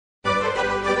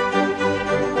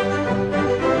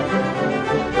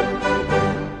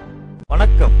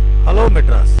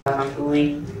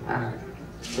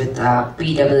with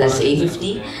PSS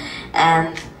 850,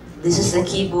 and this is the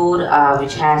keyboard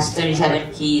which has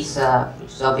 37 keys,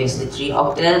 which is obviously 3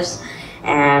 octaves,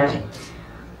 and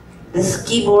this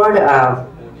keyboard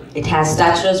it has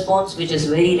touch response, which is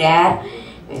very rare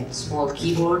in small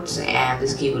keyboards, and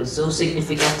this keyboard is so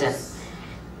significant,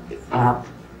 and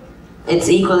it's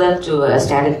equivalent to a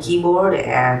standard keyboard,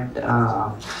 and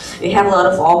we have a lot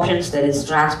of options, that is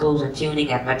transpose and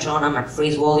tuning and metronome and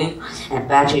phrase volume and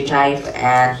battery type.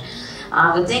 And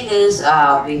the thing is,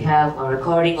 we have a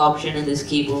recording option in this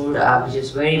keyboard, which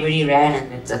is very rare,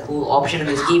 and it's a cool option in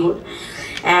this keyboard.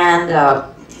 And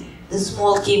this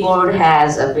small keyboard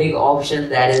has a big option,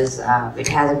 that is it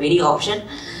has a MIDI option,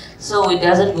 so it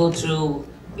doesn't go through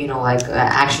like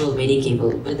actual MIDI cable.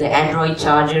 With the Android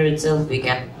charger itself, we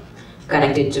can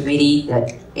connect it to MIDI,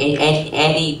 that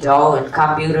any DAW and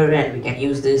computer, and we can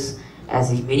use this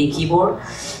as a MIDI keyboard.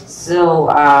 So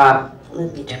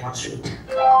let me demonstrate.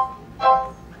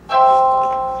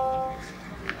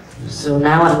 So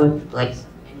now I'm going to like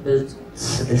inbuild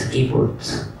this keyboard.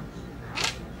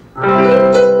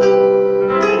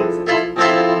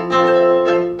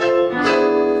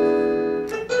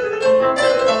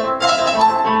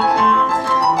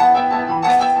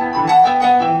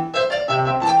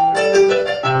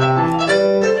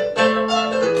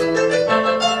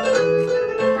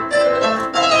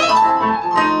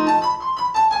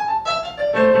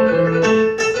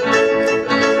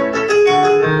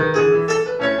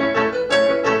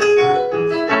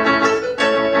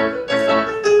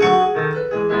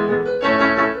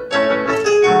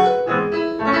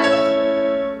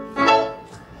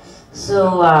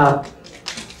 So,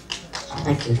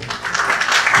 thank you.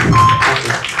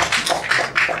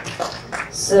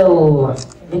 So,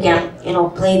 we can,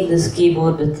 play this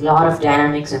keyboard with a lot of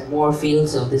dynamics and more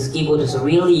feels. So this keyboard is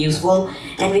really useful,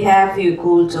 and we have few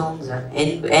cool tones and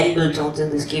inbuilt tones in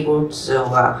this keyboard. So,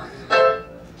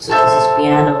 so this is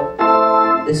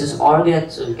piano. This is organ.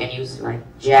 So you can use like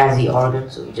jazzy organ.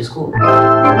 So which is cool.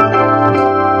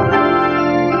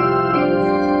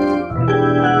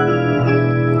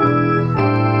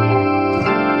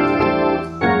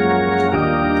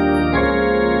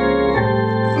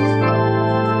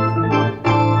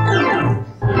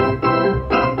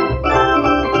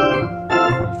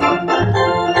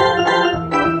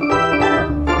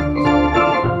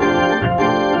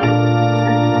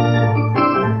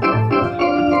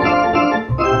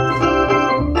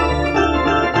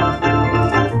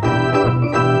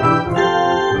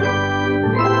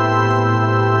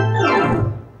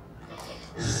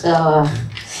 So,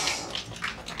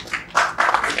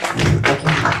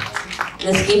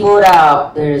 this keyboard,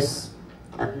 there's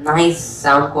a nice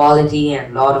sound quality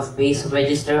and a lot of bass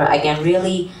register. I can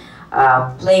really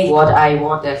play what I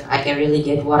want, and I can really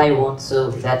get what I want.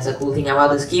 So that's a cool thing about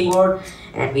this keyboard.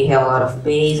 And we have a lot of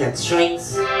bass and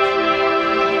strings.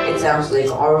 It sounds like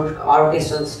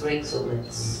orchestral strings. So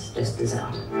let's test this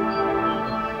out.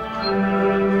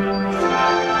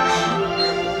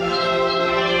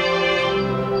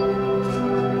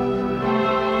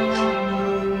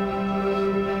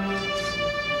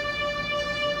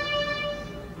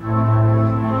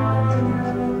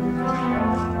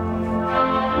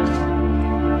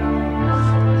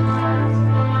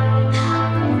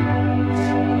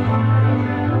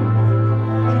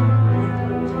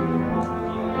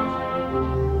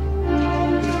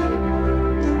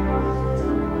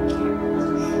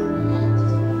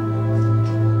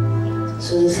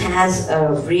 So this has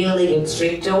a really good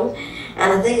string tone,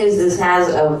 and the thing is, this has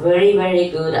a very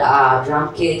good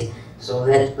drum kit. So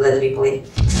let me play.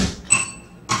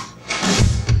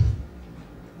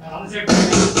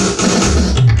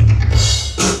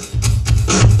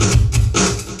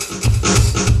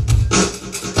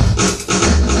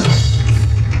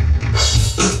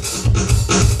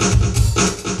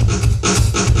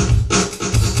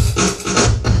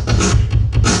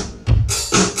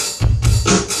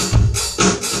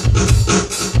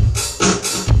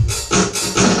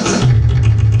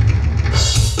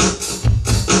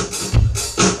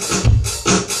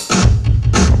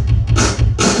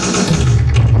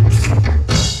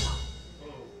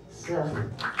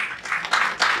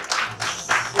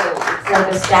 Like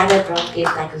a standard drum kit.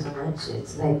 Thank you so much.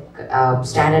 It's like a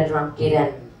standard drum kit,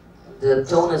 and the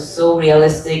tone is so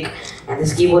realistic, and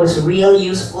this keyboard is really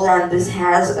useful, and this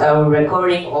has a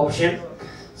recording option.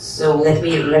 So let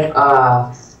me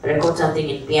record something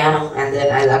in piano, and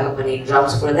then I'll accompany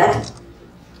drums for that.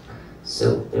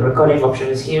 So the recording option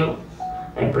is here.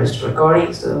 I pressed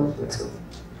recording, so let's go.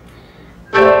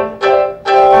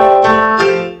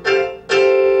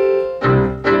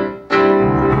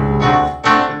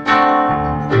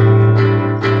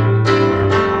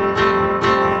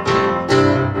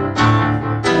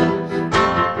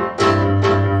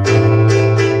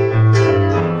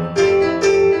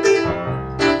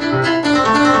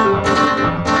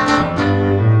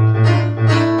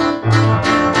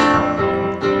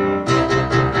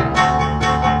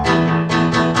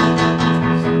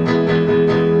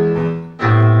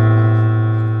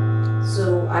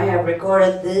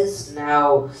 recorded this.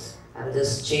 Now I'll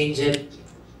just change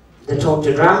the tone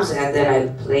to drums, and then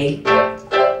I'll play.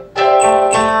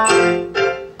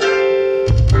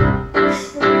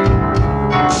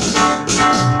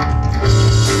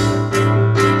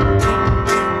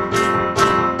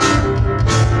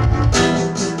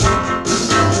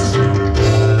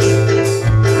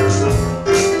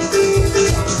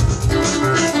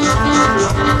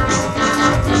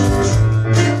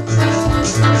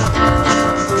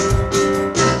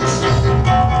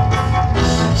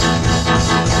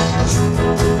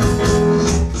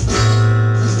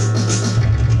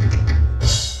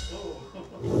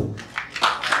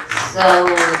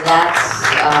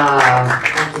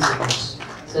 Thank you so much.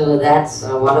 So that's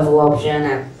a wonderful option,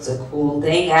 and it's a cool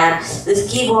thing. And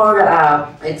this keyboard,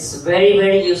 it's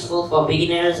very useful for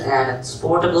beginners, and it's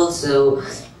portable, so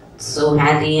it's so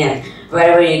handy. And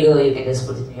wherever you go, you can just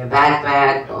put it in your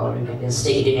backpack, or you can just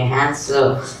take it in your hands.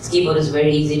 So this keyboard is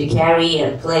very easy to carry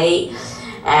and play,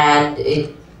 and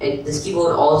this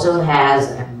keyboard also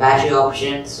has a battery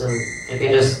option, so you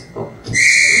can just.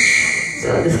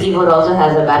 So this keyboard also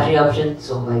has a battery option,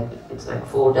 so it's like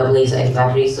 4 AA size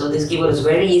batteries. So this keyboard is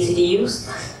very easy to use.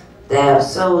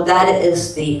 So that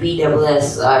is the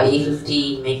PSS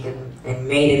E50 made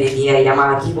in India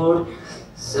Yamaha keyboard.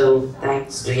 So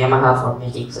thanks to Yamaha for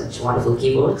making such wonderful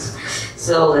keyboards.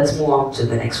 So let's move on to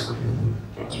the next one.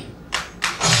 Thank you.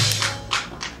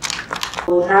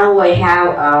 So now I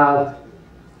have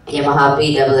Yamaha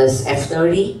PSS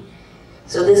F30.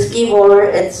 So this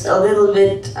keyboard, it's a little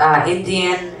bit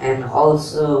Indian and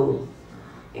also,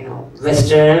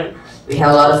 Western. We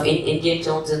have a lot of Indian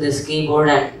tones in this keyboard,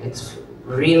 and it's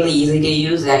really easy to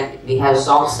use, and we have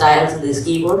song styles in this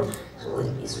keyboard. So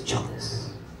let me switch on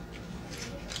this.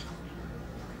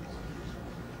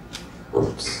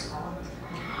 Oops.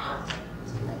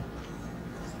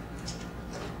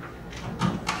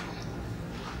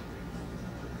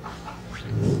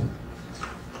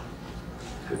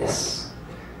 Yes.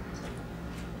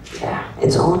 Yeah,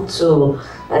 it's on. So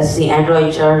that's the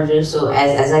Android charger. So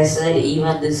as I said,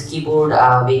 even this keyboard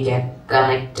we can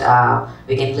connect,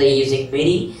 we can play using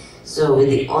MIDI. So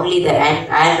with only the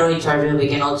Android charger, we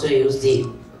can also use the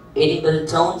inbuilt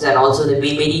tones and also the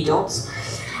MIDI tones.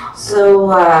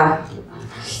 So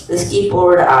this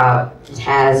keyboard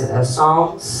has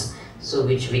songs, so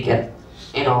which we can,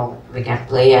 we can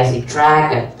play as a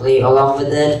track and play along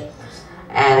with it.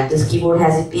 And this keyboard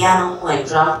has a piano and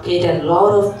drum kit and a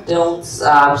lot of tones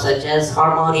such as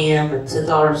harmonium and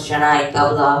sitar, shanai,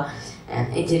 tabla,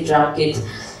 and Indian drum kit.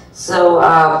 So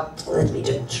let me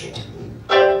demonstrate.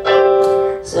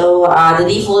 So the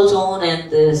default tone in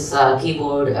this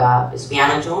keyboard is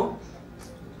piano tone.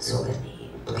 So let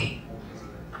me play.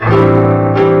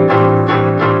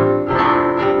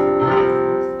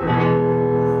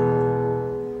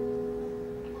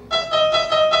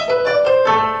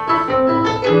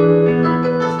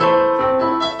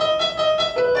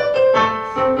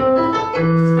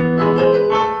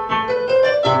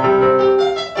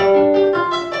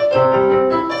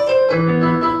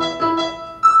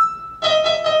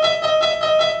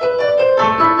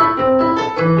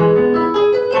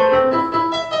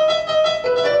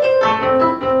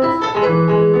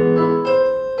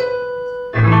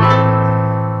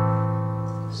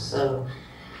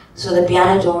 So the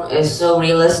piano tone is so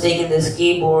realistic in this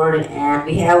keyboard, and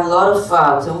we have a lot of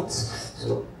tones.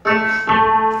 So,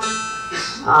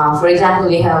 for example,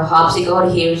 we have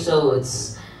harpsichord here. So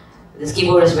this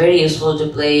keyboard is very useful to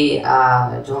play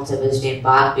John Sebastian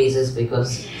Bach pieces,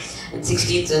 because in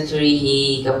 16th century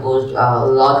he composed a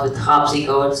lot with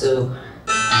harpsichord. So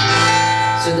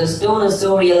the tone is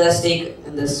so realistic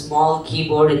in the small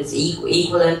keyboard. It's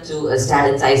equivalent to a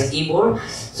standard size keyboard.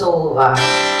 So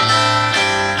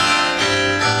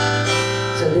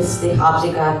this is the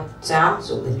harpsichord sound.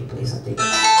 So let me play something.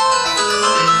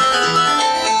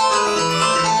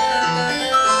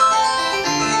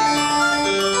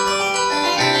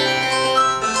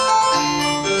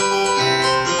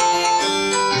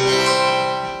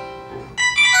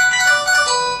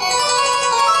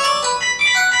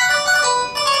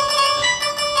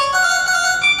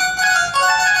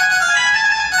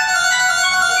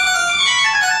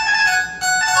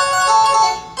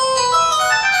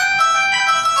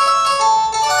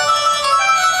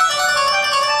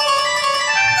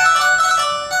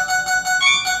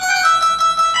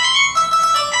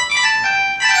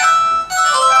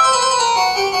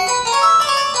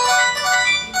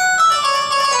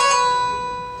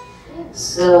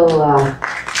 So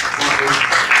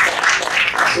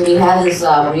we have this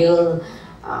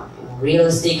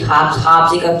realistic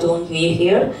harpsichord tone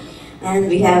here, and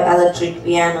we have electric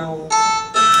piano,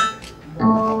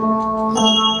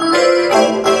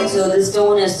 So this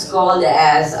tone is called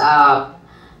as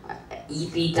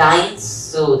EP Times.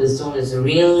 So this tone is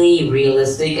really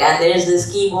realistic, and there's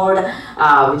this keyboard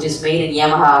which is made in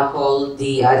Yamaha called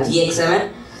the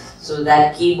DX7. So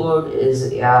that keyboard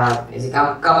is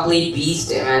a complete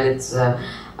beast, and it's a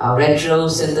retro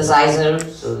synthesizer.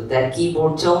 So that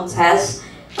keyboard tones has.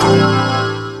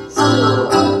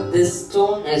 So this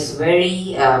tone is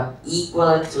very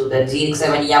equivalent to the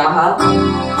DX7 Yamaha.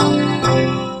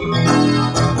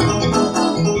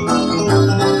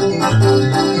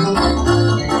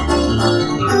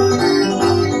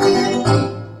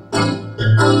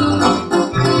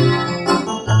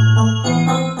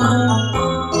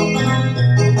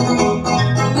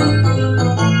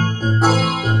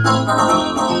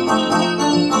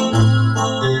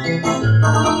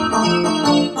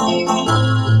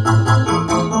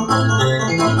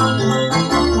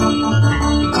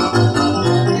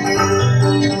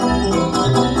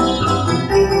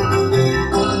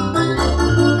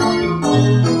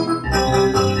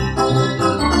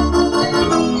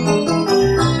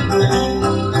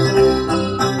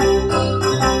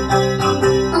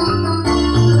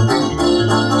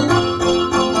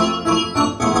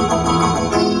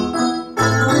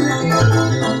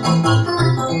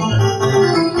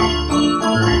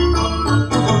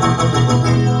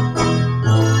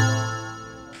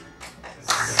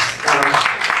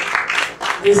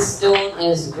 This tone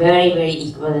is very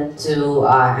equivalent to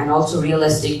and also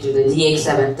realistic to the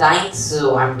DX7 Times,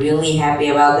 so I'm really happy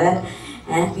about that.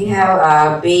 And we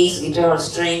have bass, guitar,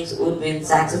 strings, woodwind,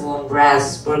 saxophone,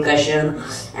 brass, percussion,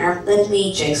 and let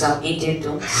me check some Indian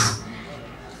tones.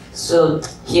 So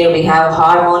here we have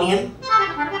harmonium.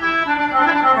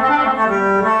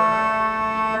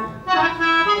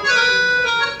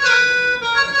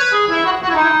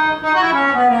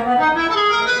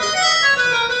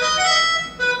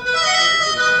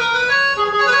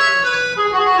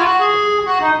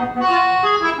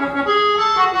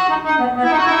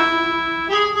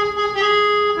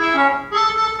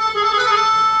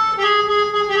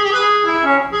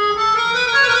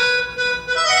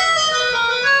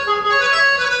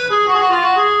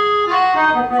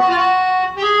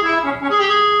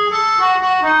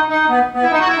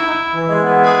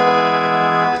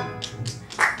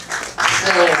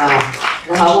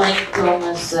 The harmonic tone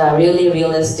is really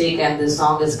realistic, and the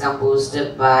song is composed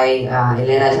by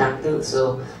Lydian,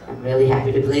 so I'm really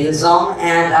happy to play the song.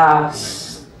 And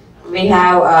we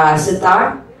have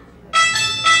sitar.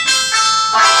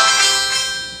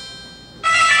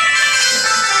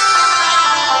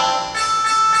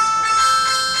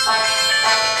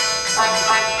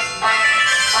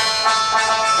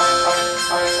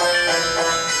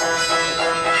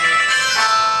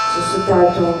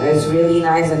 Sitar tone is really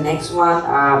nice. The next one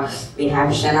we have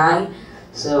Shanai.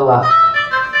 So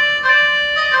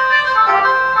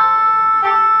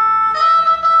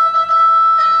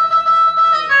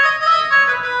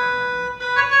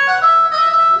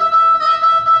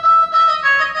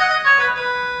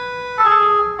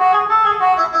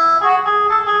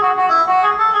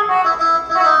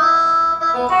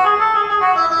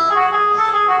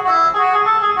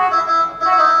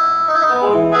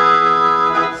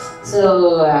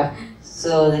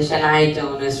so the Shanai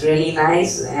tone is really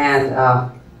nice, and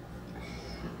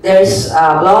there's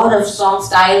a lot of song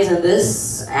styles in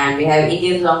this, and we have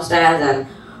Indian song styles and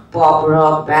pop,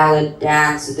 rock, ballad,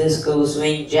 dance, disco,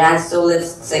 swing, jazz. So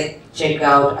let's check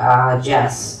out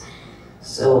jazz.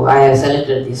 So I have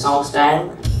selected the song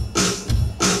style.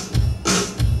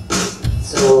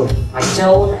 So my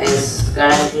tone is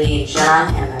currently in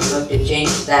Shanai, and I'm going to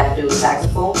change that to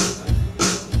saxophone.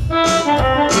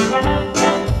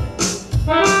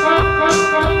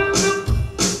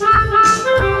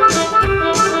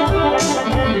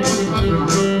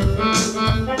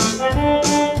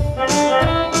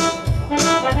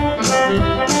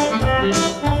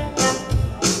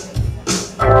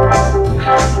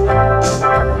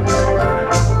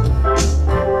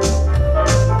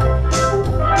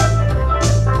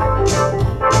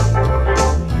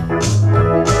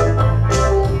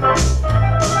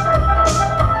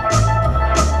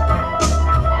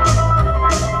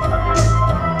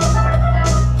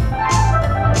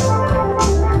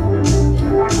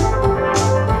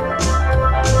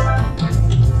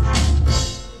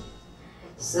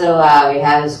 So we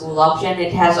have this cool option.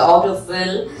 It has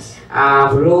autofill,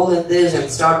 roll in this, and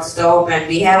start stop, and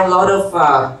we have a lot of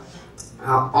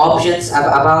options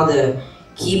about the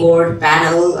keyboard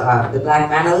panel, the black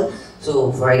panel.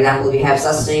 So for example, we have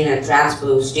sustain and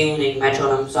transpose, tuning,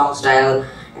 metronome, song style,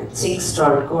 and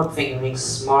 6-star chord fingering,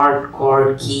 smart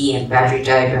chord key, and battery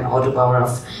type, and auto power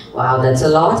off. Wow, that's a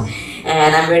lot.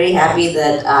 And I'm very happy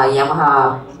that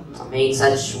Yamaha made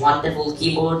such wonderful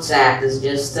keyboards, and this is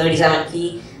just 37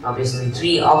 key, obviously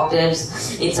 3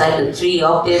 octaves. Inside the 3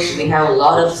 octaves we have a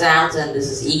lot of sounds, and this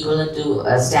is equivalent to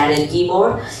a standard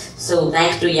keyboard. So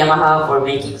thanks to Yamaha for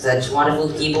making such wonderful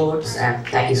keyboards, and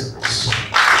thank you so much.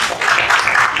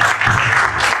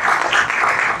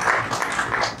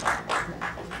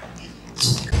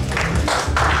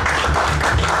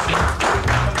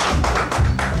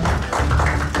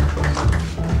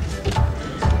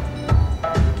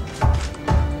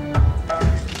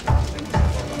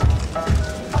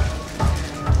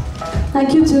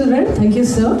 Thank you, children. Thank you,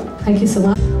 sir. Thank you so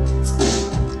much.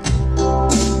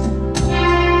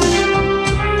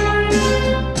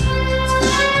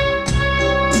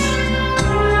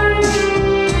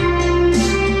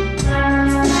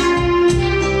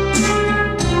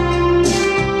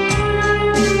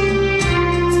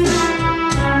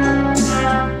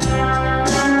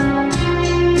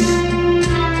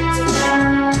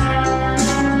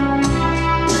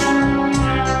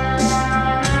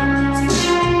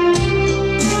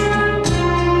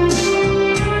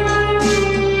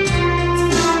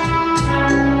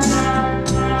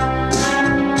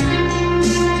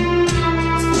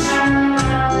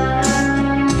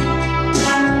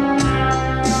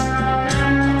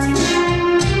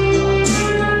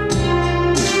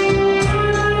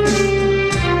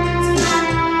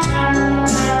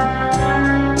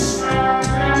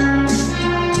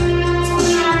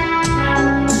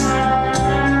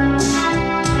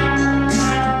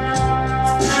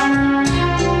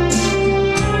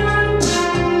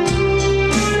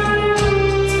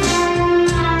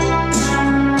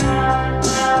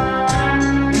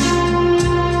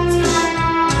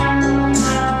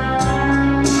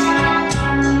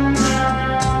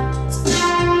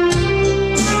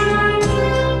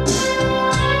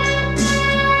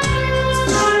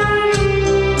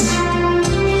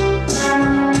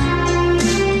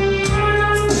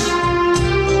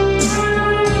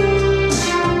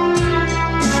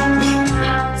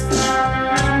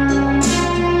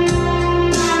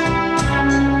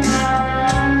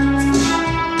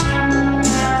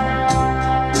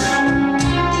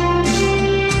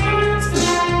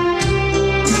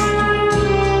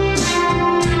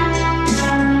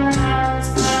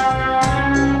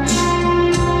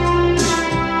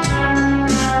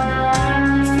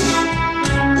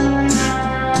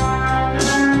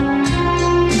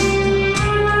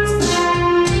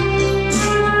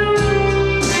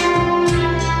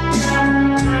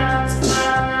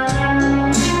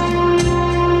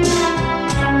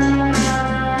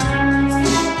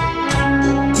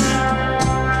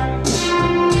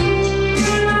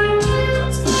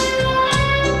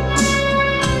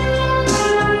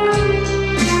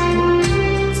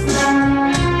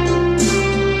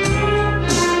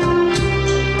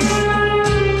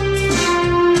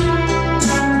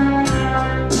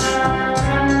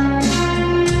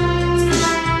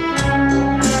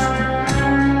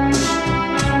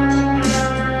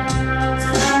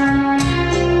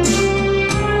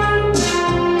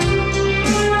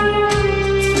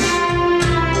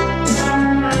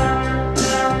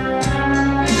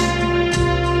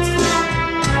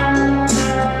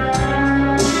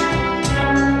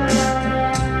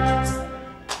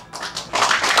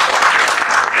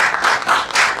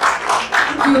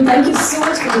 Thank you so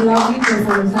much for the lovely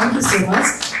performance. Thank you so much.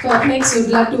 So up next, we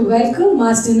would like to welcome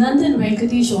Master Nandan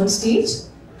Venkatesh on stage.